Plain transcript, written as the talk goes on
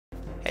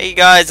Hey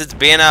guys, it's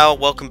BNL.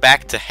 Welcome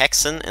back to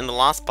Hexen. In the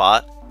last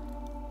part,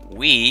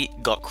 we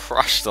got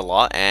crushed a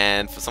lot,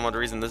 and for some odd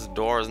reason, this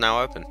door is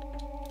now open.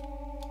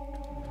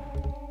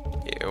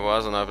 It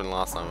wasn't open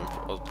last time.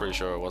 I was pretty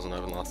sure it wasn't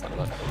open last time,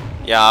 but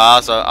yeah.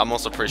 I'm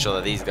also pretty sure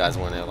that these guys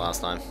weren't here last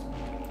time.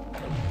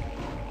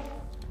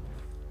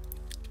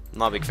 I'm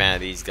not a big fan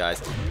of these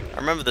guys. I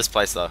remember this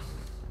place though.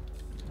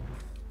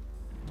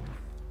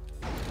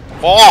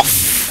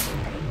 Off!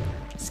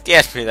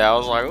 Scared me there. I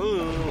was like,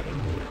 ooh.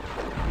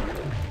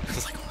 I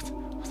was like,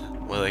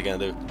 what are they gonna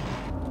do?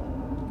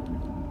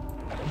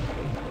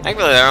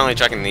 Thankfully, they're only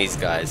checking these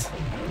guys.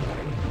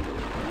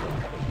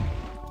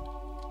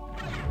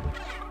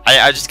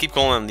 I just keep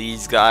calling them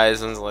these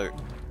guys, and it's like,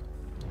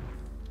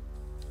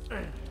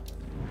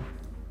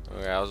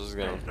 okay, I was just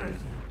gonna.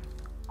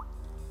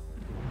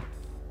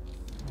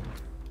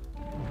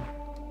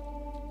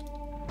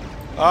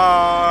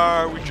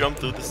 We jumped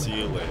through the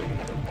ceiling.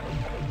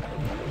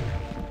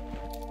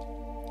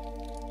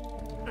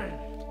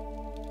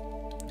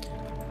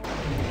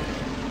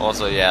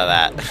 Also, yeah,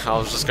 that. I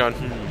was just going,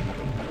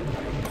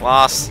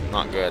 glass,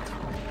 not good.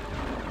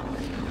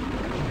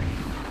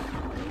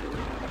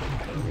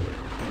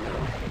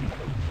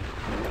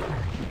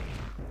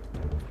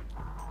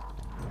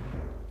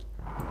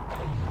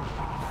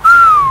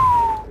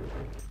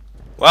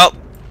 Well,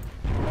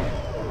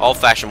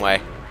 old-fashioned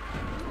way.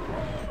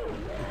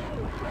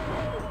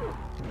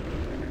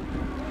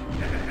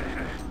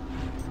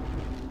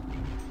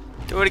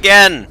 Do it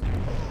again!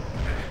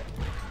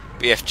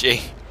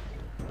 BFG.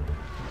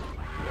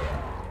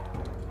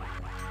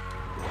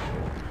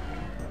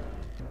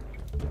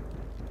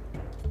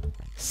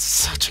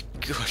 Such a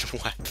good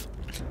weapon.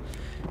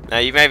 Now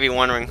you may be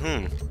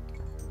wondering,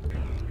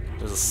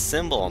 there's a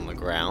symbol on the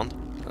ground.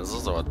 There's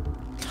also a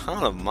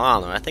ton of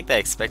mana. I think they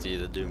expected you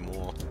to do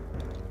more.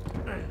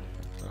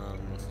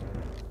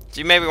 So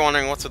you may be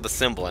wondering what's with the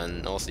symbol,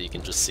 and also you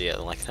can just see it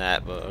like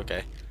that, but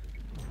okay.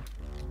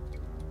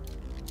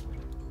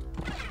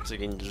 So you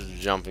can just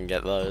jump and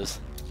get those.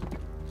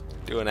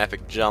 Do an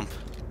epic jump.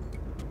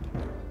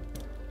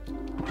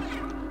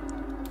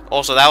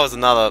 Also, that was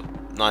another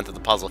 9th of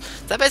the puzzle.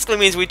 That basically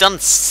means we've done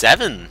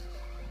 7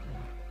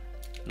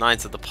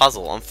 9ths of the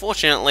puzzle.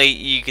 Unfortunately,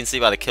 you can see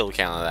by the kill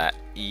count of that.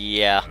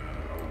 Yeah,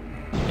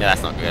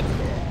 that's not good.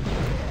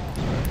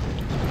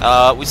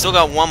 We still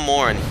got one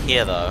more in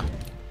here though.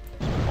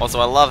 Also,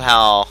 I love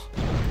how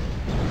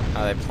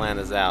they plan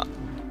this out,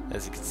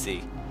 as you can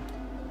see.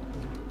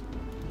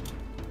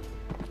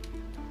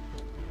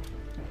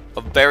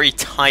 A very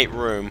tight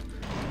room,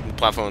 the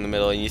platform in the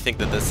middle, and you think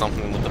that there's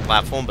something with the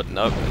platform, but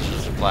nope, it's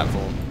just a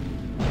platform.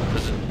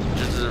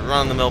 Just a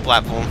run-of-the-mill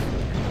platform.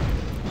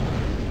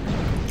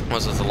 Well,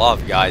 there's a lot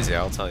of guys here,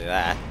 I'll tell you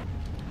that.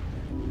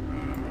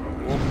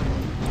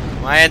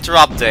 Am I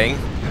interrupting?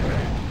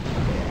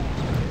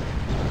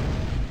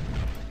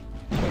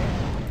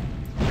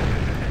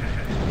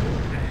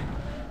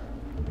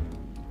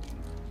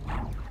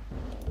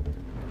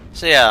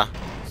 So yeah.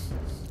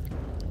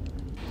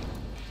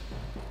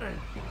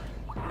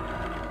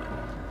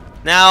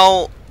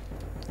 Now.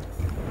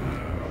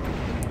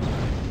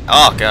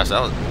 Oh gosh,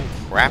 that was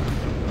crap.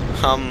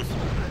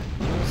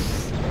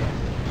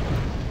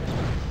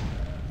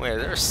 Wait,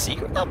 is there a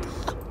secret up?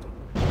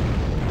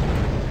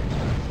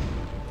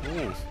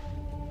 Ooh.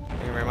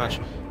 Thank you very much.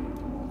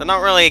 They're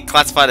not really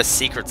classified as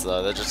secrets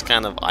though, they're just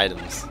kind of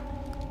items.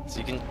 So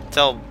you can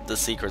tell the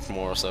secrets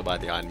more so by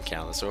the item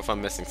counter. So if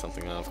I'm missing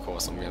something, then of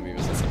course I'm gonna be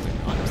missing something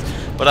in items.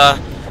 But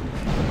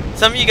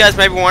some of you guys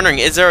may be wondering,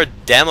 is there a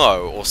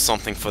demo or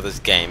something for this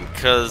game?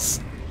 Because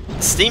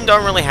Steam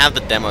don't really have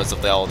the demos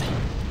of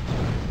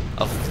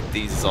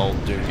these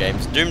old Doom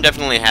games. Doom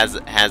definitely has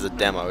a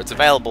demo. It's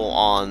available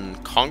on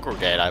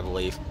Congregate, I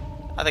believe.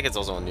 I think it's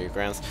also on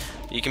Newgrounds.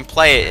 You can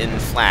play it in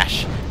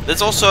Flash.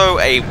 There's also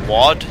a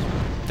WAD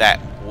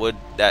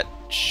that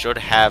should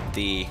have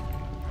the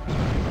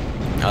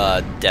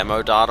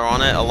demo data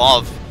on it. A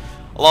lot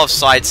of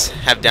sites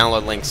have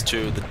download links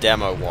to the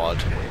demo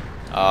WAD,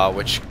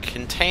 which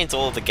contains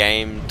all of the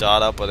game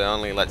data, but it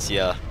only lets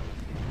you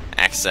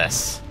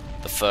access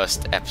the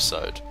first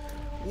episode,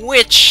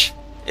 which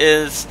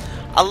is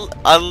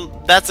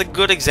that's a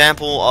good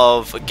example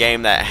of a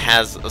game that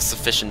has a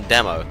sufficient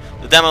demo.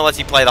 The demo lets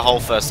you play the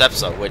whole first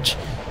episode, which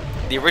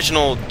the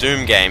original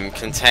Doom game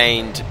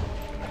contained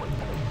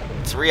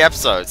 3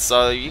 episodes,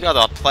 so you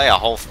gotta play a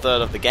whole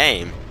third of the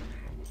game.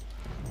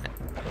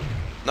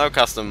 No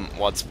custom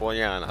WAD support,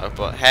 yeah, I know,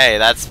 but hey,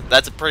 that's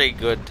a pretty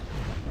good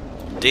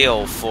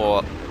deal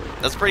for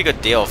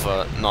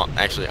not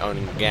actually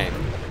owning the game.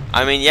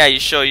 I mean, yeah, you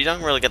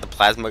don't really get the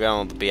plasma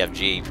gun or the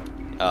BFG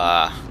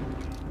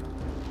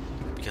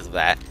because of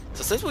that.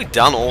 So since we've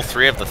done all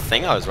 3 of the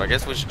thingos, I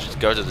guess we should just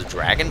go to the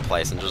dragon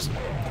place and just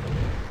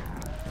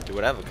do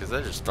whatever, because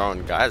they're just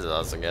throwing guys at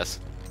us, I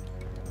guess.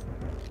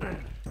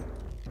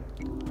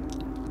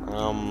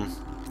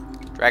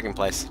 Dragon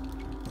place.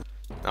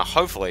 Now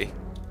hopefully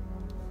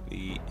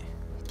the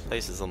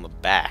places on the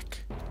back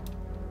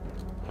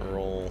are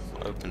all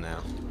open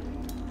now.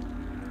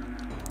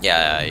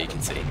 Yeah, you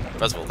can see.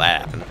 First of all,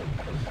 that happened.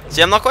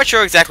 See, I'm not quite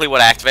sure exactly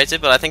what activates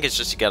it, but I think it's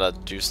just you gotta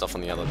do stuff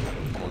on the other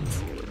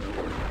ones.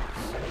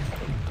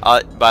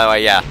 By the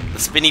way, yeah, the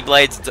spinny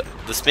blades,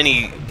 the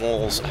spinny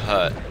walls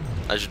hurt.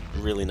 I should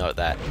really note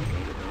that.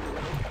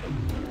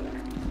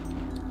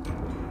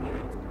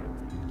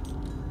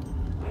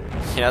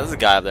 Yeah, there's a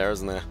guy up there,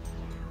 isn't there?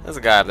 There's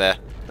a guy up there.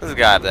 There's a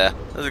guy up there.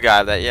 There's a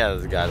guy up there. Yeah,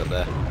 there's a guy up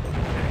there.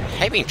 I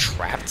hate being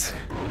trapped.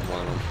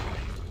 One of them.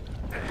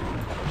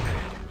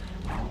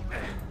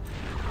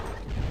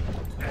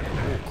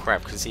 Oh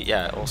crap! Because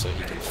also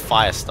he can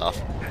fire stuff.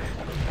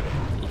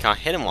 You can't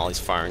hit him while he's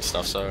firing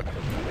stuff, so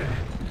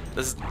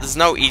there's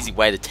no easy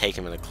way to take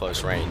him in a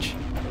close range.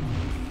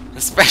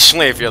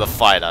 Especially if you're the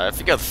fighter. If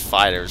you're the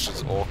fighter, it's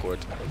just awkward.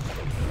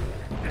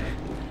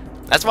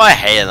 That's why I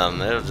hated them.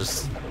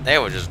 They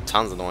were just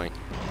tons annoying.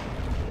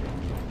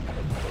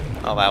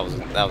 Oh, that was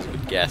a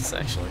good guess,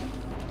 actually.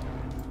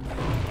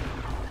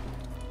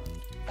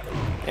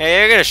 Yeah,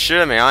 you're gonna shoot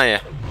at me,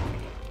 aren't you?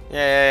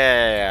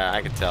 Yeah.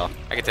 I can tell.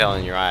 I can tell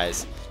in your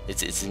eyes.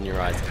 It's in your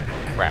eyes.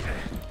 Crap.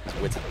 It's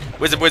a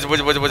wizard.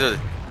 Wizard.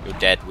 You're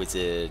dead,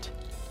 wizard.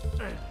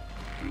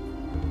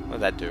 What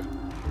did that do?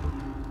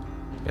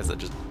 I guess that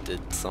just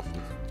did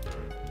something.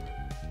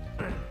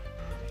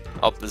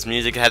 Oh, this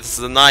music has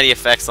some 90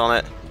 effects on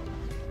it.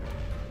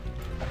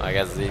 I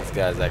guess these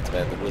guys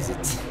activate the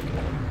wizards.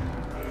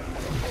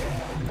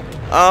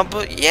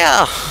 But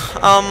yeah.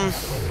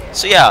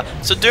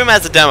 So Doom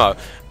has a demo.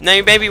 Now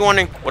you may be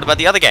wondering, what about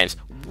the other games?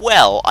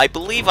 Well, I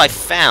believe I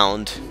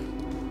found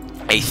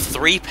a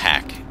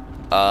 3-pack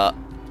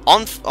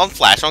on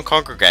Flash, on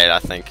Congregate, I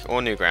think,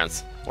 or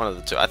Newgrounds, one of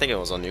the two. I think it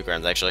was on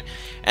Newgrounds actually,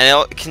 and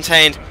it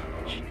contained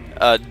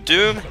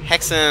Doom,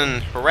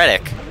 Hexen,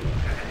 Heretic,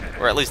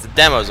 or at least the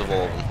demos of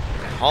all of them.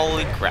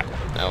 Holy crap,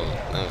 that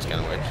was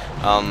kind of weird.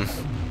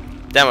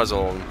 Demos of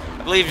all of them.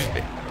 I believe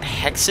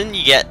Hexen,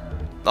 you get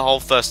the whole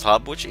first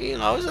hub, which, you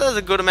know, is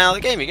a good amount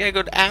of the game. You get a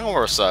good hour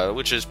or so,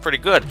 which is pretty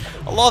good.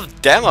 A lot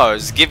of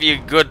demos give you a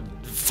good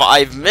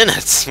 5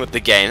 minutes with the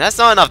game. That's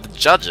not enough to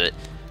judge it.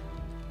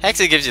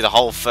 Hexen gives you the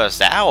whole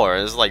first hour.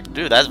 It's like,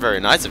 dude, that's very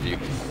nice of you.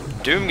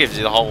 Doom gives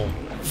you the whole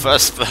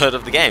first third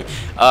of the game.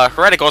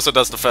 Heretic also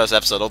does the first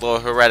episode, although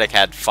Heretic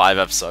had 5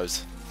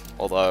 episodes.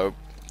 Although,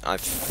 I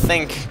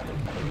think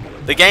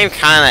the game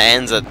kind of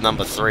ends at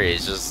number 3.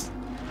 It's just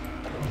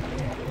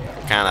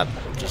kind of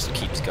just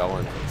keeps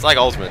going. It's like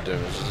Ultimate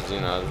Doom. It's just,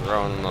 you know,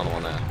 throwing another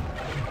one there.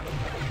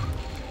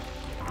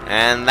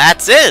 And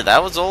that's it.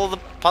 That was all the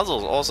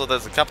puzzles. Also,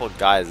 there's a couple of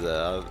guys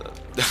there.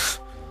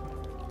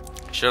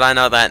 Should I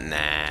know that?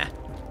 Nah.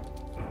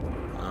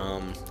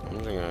 I'm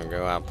just gonna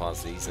go out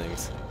past these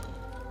things.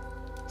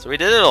 So we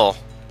did it all.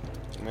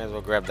 May as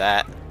well grab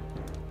that.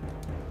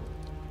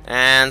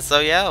 And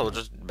so yeah, we'll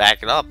just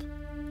back it up.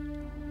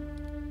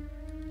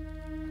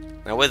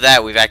 Now with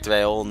that, we've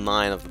activated all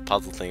 9 of the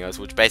puzzle thingos,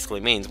 which basically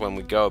means when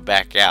we go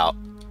back out...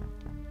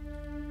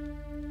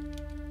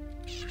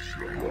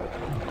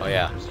 Oh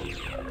yeah.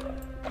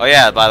 Oh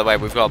yeah, by the way,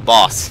 we've got a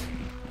boss.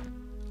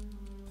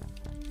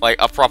 Like,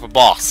 a proper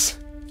boss.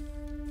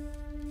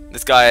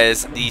 This guy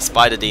is the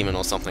spider demon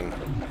or something.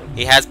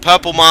 He has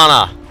purple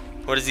mana!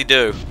 What does he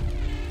do?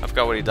 I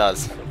forgot what he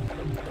does.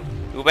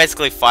 He will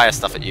basically fire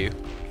stuff at you.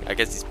 I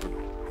guess he's...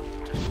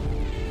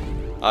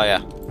 Oh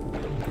yeah.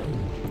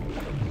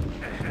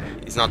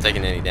 He's not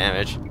taking any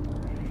damage.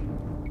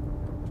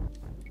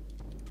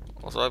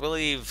 Also, I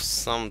believe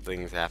some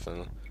things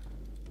happen.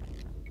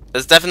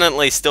 There's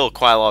definitely still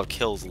quite a lot of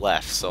kills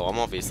left, so I'm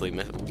obviously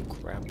missing... Oh,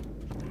 crap.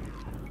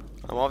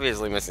 I'm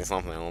obviously missing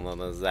something, although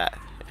there's that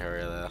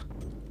area there.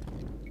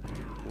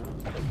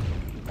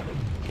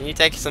 Can you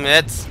take some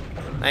hits?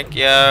 Thank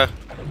you.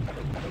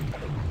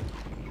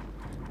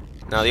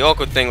 Now, the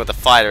awkward thing with the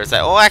fighter is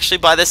that... Oh, actually,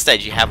 by this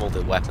stage, you have all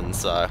the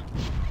weapons, so...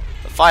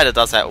 The fighter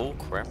does have... Oh,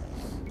 crap.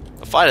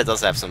 The fighter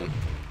does have some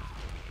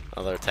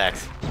other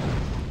attacks.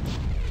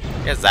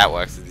 I guess that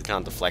works, because you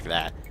can't deflect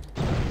that.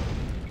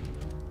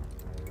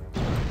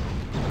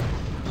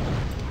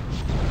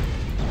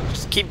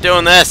 Just keep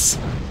doing this!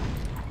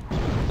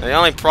 The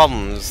only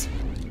problem is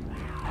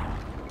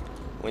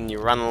when you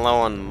run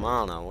low on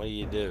mana, what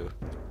do?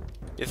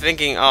 You're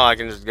thinking, oh, I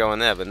can just go in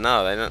there, but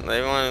no,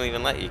 they won't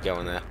even let you go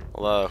in there.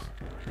 Although,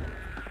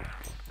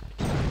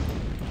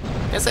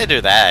 I guess they do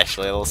that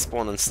actually. They'll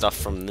spawn in stuff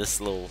from this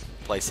little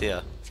place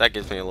here. So that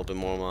gives me a little bit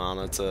more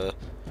mana to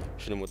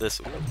shoot him with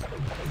this.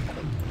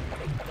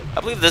 I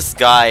believe this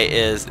guy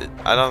is...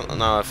 I don't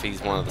know if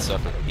he's one of the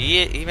serpent...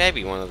 He may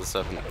be one of the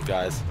serpent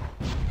guys.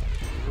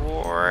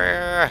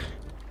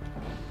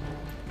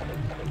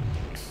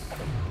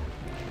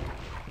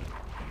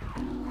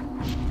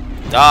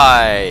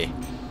 Die!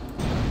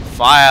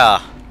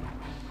 Fire!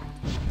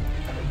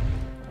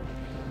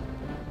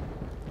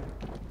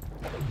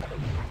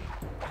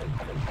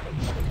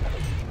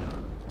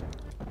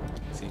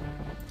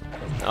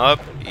 Nope.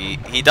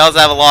 He does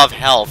have a lot of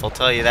health, I'll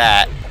tell you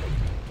that.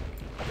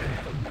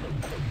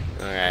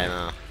 Okay,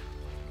 no.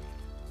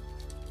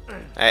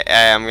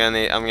 Hey, I'm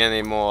gonna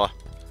need more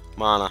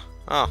mana.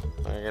 Oh,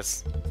 I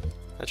guess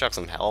I chuck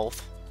some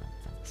health.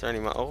 Is there any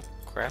more? Oh,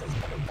 crap.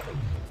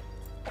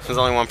 There's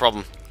only one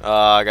problem.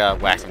 I gotta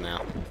whack him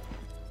now.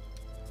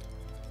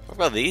 What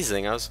about these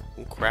things?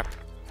 Oh crap.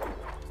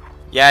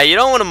 Yeah, you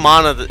don't want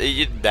to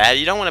you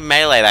don't want to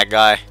melee that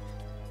guy.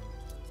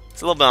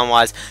 It's a little bit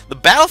unwise. The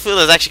battlefield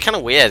is actually kind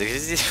of weird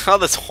because you got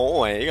this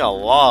hallway. You got a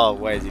lot of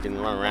ways you can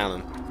run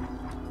around in.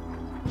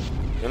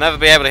 You'll never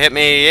be able to hit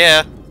me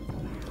here.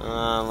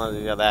 Unless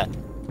you got that.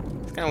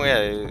 It's kind of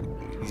weird.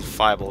 These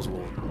fireballs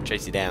will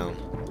chase you down.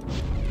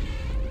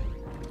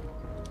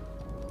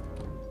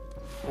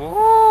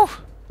 Woo!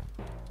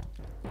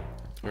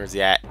 Where's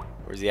he at?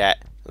 Where's he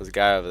at? There's a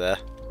guy over there.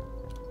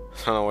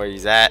 I don't know where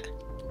he's at.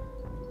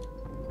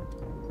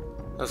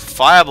 Those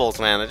fireballs,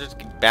 man, they're just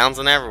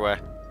bouncing everywhere.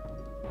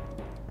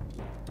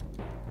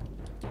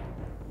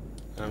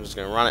 I'm just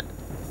gonna run it.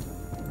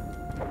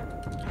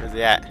 Where's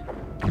he at?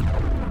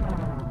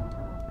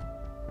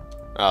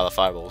 Oh, the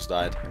fireballs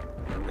died.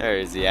 There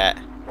is he at.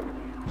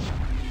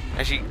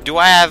 Actually, do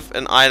I have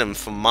an item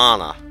for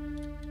mana?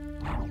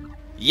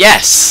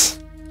 Yes!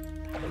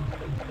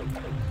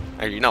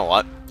 Oh, you know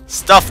what?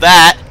 Stuff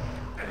that!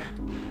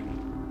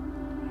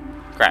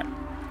 Crap.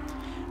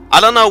 I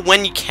don't know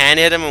when you can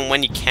hit him and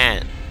when you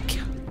can't.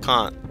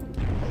 Can't.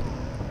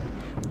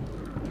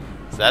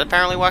 Is that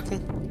apparently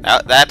working?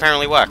 That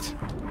apparently worked.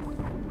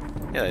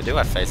 Yeah, they do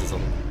have faces on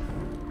them.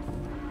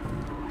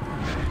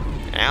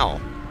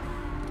 Ow.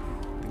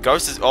 The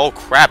ghost is. Oh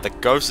crap! The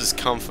ghosts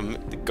come from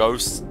the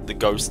ghosts. The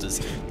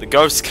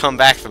ghosts come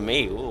back for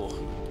me. Ooh.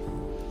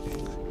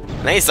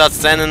 And then he starts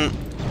sending.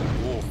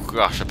 Oh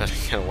gosh! I better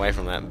get away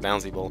from that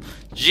bouncy ball.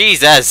 Jeez,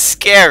 that's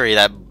scary.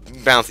 That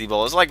bouncy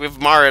ball. It's like if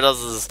Mario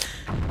does his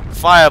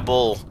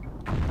fireball,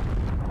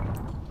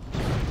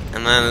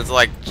 and then it's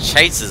like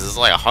chases. It's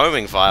like a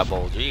homing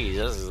fireball.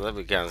 Jeez, that'd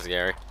be kind of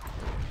scary.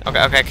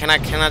 Okay. Can I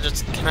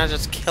just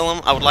kill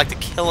him? I would like to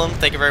kill him.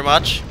 Thank you very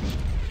much.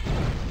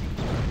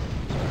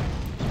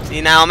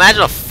 See now,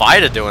 imagine a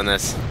fighter doing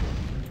this.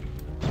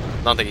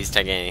 Don't think he's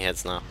taking any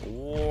hits now.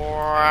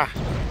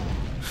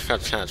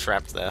 Got kind of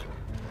trapped there.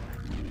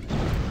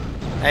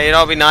 Hey, it'd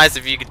all be nice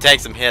if you could take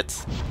some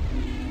hits.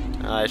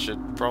 I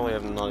should probably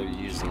have not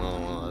used another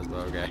one of those,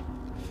 but okay.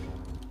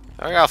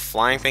 Have I got a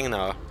flying thing?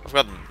 No. I've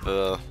got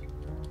the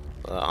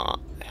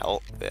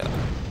health. Yeah.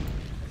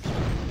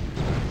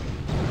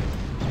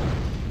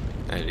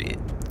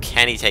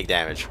 Can he take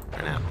damage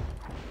right now?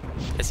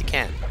 Yes, he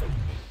can.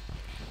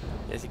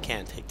 Yes, he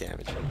can take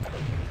damage.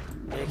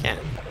 Yeah, he can.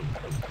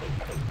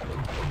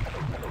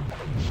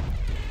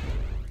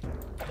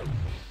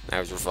 Now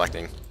he's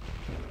reflecting.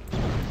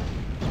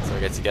 So I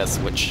guess he got to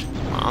switch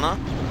mana?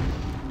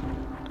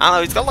 I don't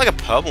know, he's got like a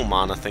purple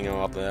mana thing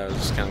up there, it's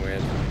just kind of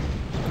weird.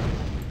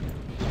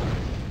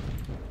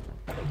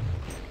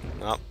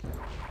 Nope.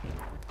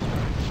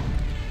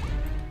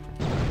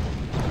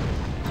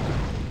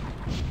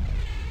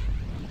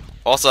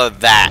 Also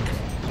that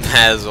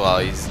as well,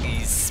 he's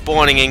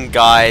spawning in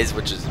guys,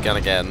 which is gonna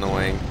get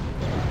annoying.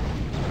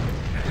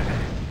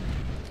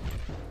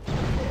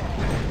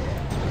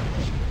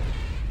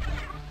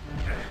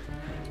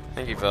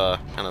 Thank you for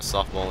kind of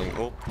softballing.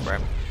 Oh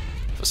crap!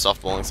 For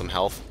softballing some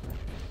health.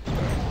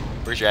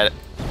 Appreciate it.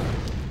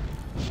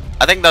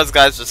 I think those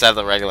guys just have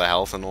the regular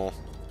health and all.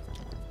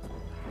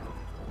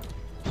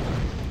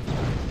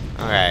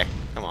 Okay,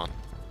 come on.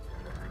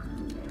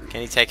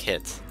 Can he take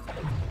hits?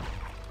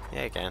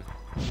 Yeah, he can.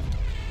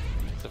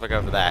 So if I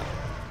go for that.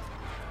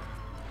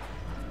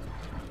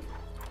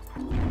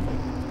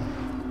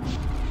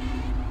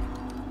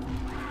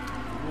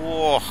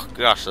 Whoa,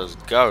 gosh, those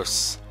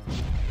ghosts.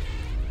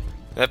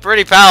 They're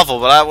pretty powerful,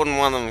 but I wouldn't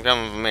want them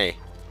coming for me.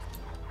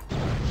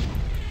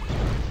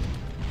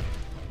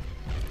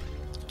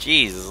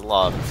 Jeez, there's a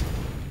lot of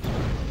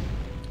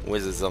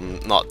wizards I'm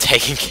not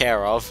taking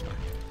care of.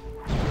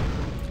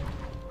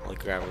 Holy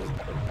crap.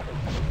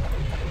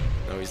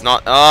 No, he's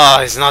not. Oh,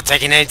 he's not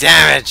taking any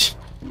damage!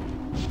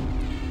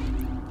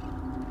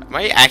 Am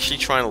I actually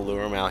trying to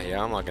lure him out here?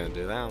 I'm not gonna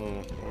do that.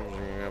 I'm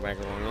gonna go back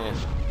along here.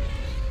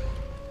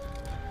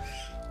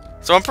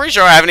 So I'm pretty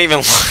sure I haven't even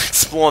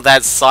explored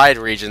that side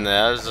region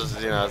there. It's just,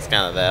 you know, it's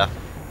kind of there.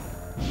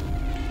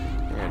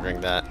 I'm gonna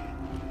drink that.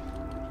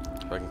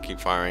 So I can keep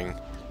firing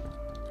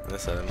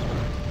this at him.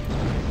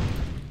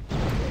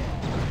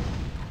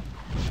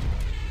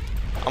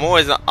 I'm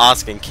always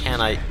asking,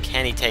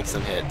 can he take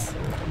some hits?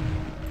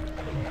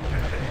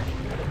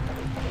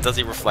 Does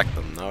he reflect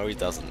them? No, he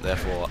doesn't.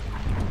 Therefore,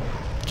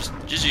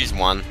 just use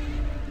one.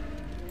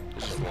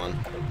 Just use one.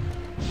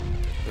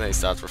 And then he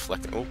starts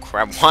reflecting. Oh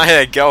crap! Why are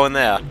they going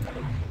there?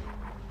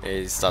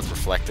 He starts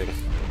reflecting.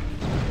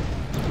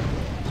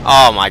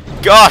 Oh my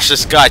gosh!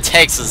 This guy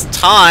takes his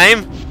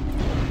time.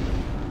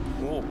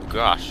 Oh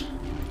gosh!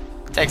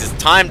 Takes his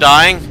time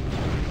dying.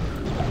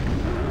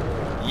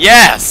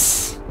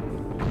 Yes!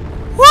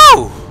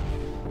 Woo!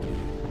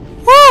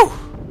 Woo!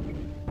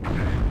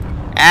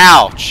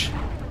 Ouch!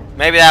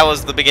 Maybe that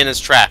was the beginner's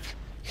trap.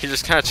 He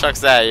just kind of chucks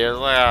that. You're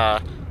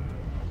like,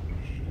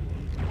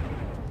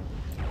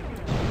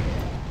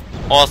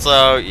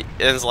 Also,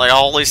 it's like,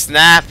 holy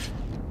snap!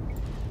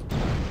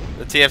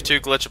 The TF2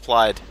 glitch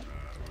applied.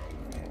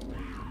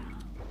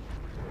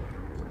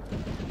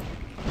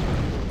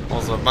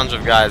 a bunch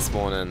of guys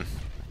spawn in.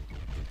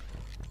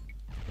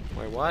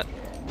 Wait, what?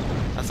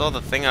 I saw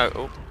the thing I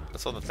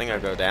saw the thing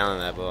go down in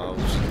there, but I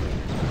was...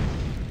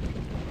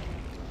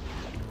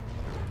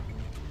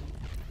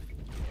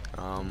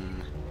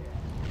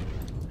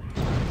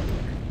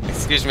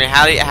 Excuse me,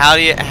 how do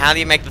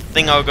you make the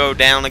thingo go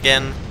down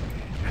again?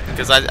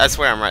 Because I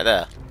swear I'm right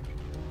there.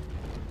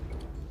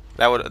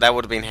 That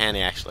would have been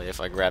handy actually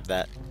if I grabbed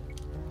that.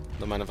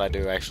 Don't mind if I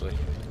do actually.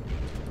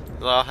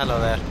 Oh,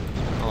 hello there.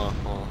 Hello.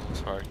 Oh,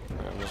 sorry.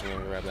 I'm just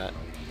gonna grab that.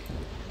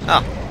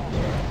 Oh,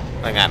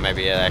 I think that may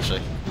be it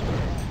actually.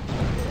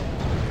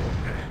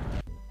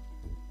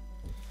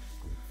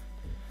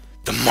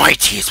 The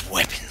mightiest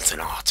weapons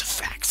and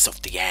artifacts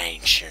of the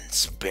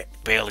ancients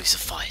barely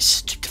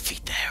sufficed to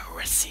defeat the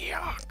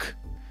Heresiarch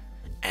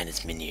and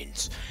his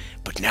minions,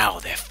 but now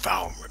their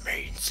foul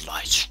remains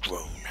lie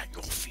strewn at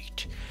your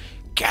feet.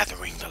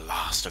 Gathering the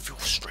last of your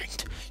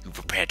strength, you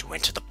prepare to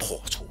enter the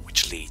portal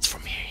which leads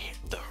from here,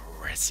 the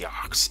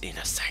Heresiarch's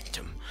inner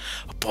sanctum.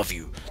 Above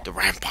you, the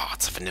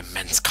ramparts of an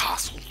immense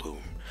castle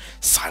loom.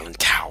 Silent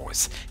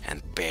towers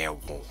and bare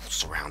walls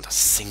surround a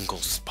single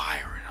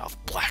spire of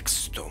black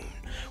stone,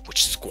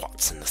 which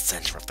squats in the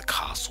center of the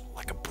castle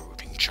like a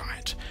brooding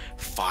giant.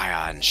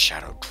 Fire and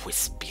shadow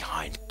twist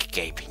behind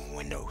gaping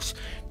windows,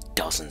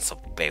 dozens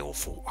of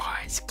baleful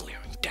eyes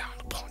glaring down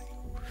upon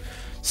you.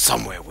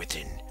 Somewhere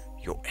within,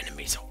 your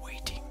enemies are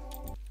waiting.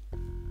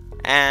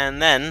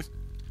 And then...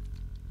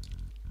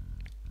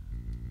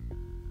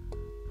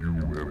 You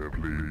have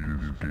played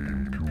this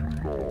game too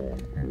long,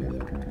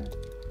 mortal.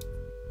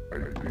 I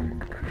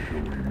think I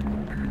shall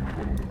remove you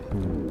from the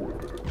board.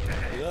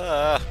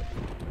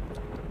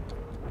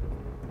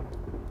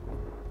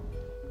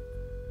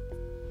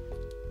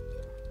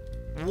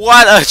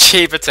 What a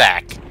cheap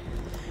attack!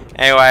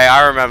 Anyway,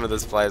 I remember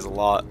this place a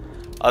lot.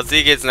 I'll see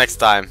you kids next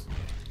time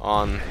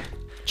on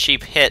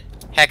Cheap Hit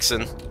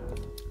Hexen.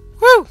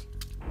 Woo!